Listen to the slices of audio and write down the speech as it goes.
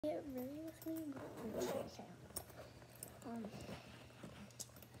Get ready with me, but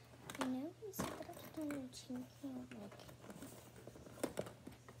I know we said that I was doing a routine camp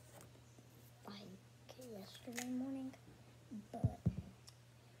like yesterday morning, but I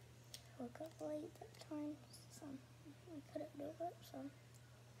woke up late that time, so I couldn't do it.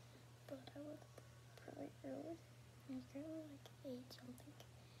 But I woke up pretty early. I was currently like 8 something,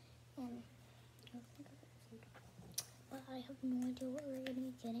 and I was thinking about food. But I have no idea what we're gonna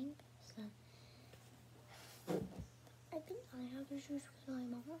be getting, so I think I have to choose with my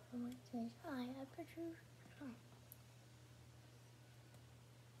mom, because I have to choose. I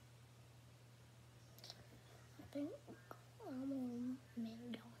think I'm gonna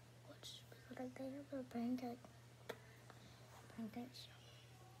McDonald's because they have the pancakes.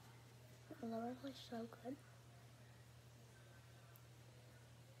 They were like so good.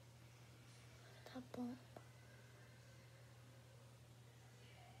 That bump.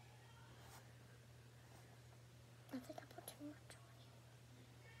 I think I put too much on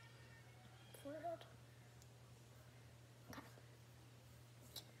for it. Okay.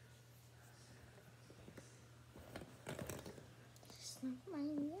 This is not my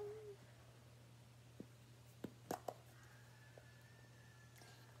room.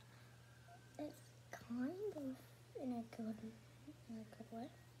 It's kind of in a good way,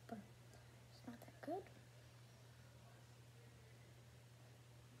 but it's not that good.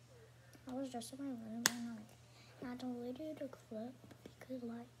 I was just in my room and I deleted a clip because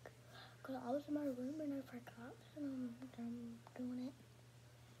I was in my room and I forgot that I'm doing it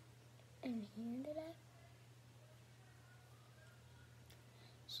in here today.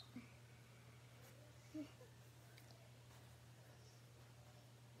 So,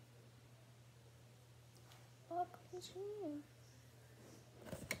 I'll continue.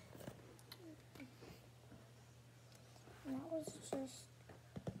 And that was just,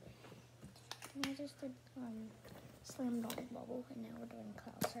 I just did slam dunk bubble, and now we're doing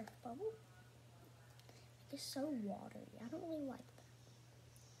cloud surf bubble. It's so watery. I don't really like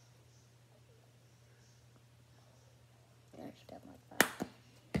that. I just don't like that.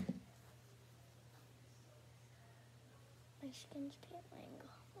 My skin's peeling.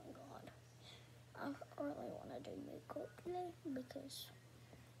 Oh my god. I really want to do makeup today because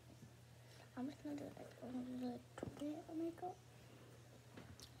I'm just gonna do the 20-minute makeup.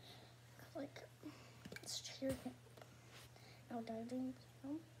 Like, it's cheer camp. Now diving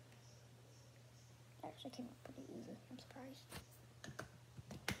film. Actually came out pretty easy. I'm surprised.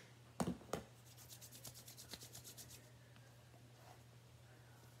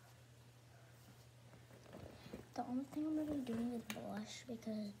 The only thing I'm gonna be doing is blush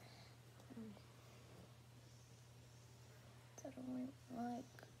because I don't really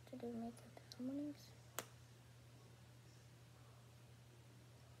like to do makeup in the mornings.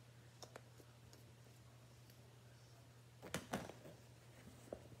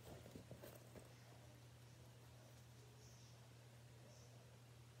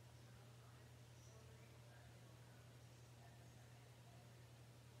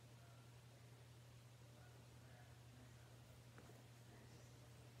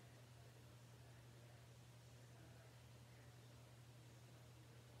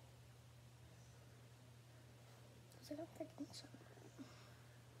 I got freaking sunburned.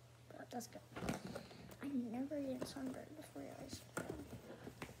 But that's good. I never get sunburned before I was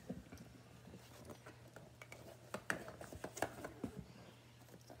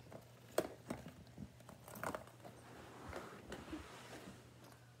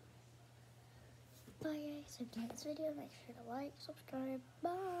Bye guys, if you like this video, make sure to like, subscribe,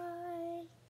 bye!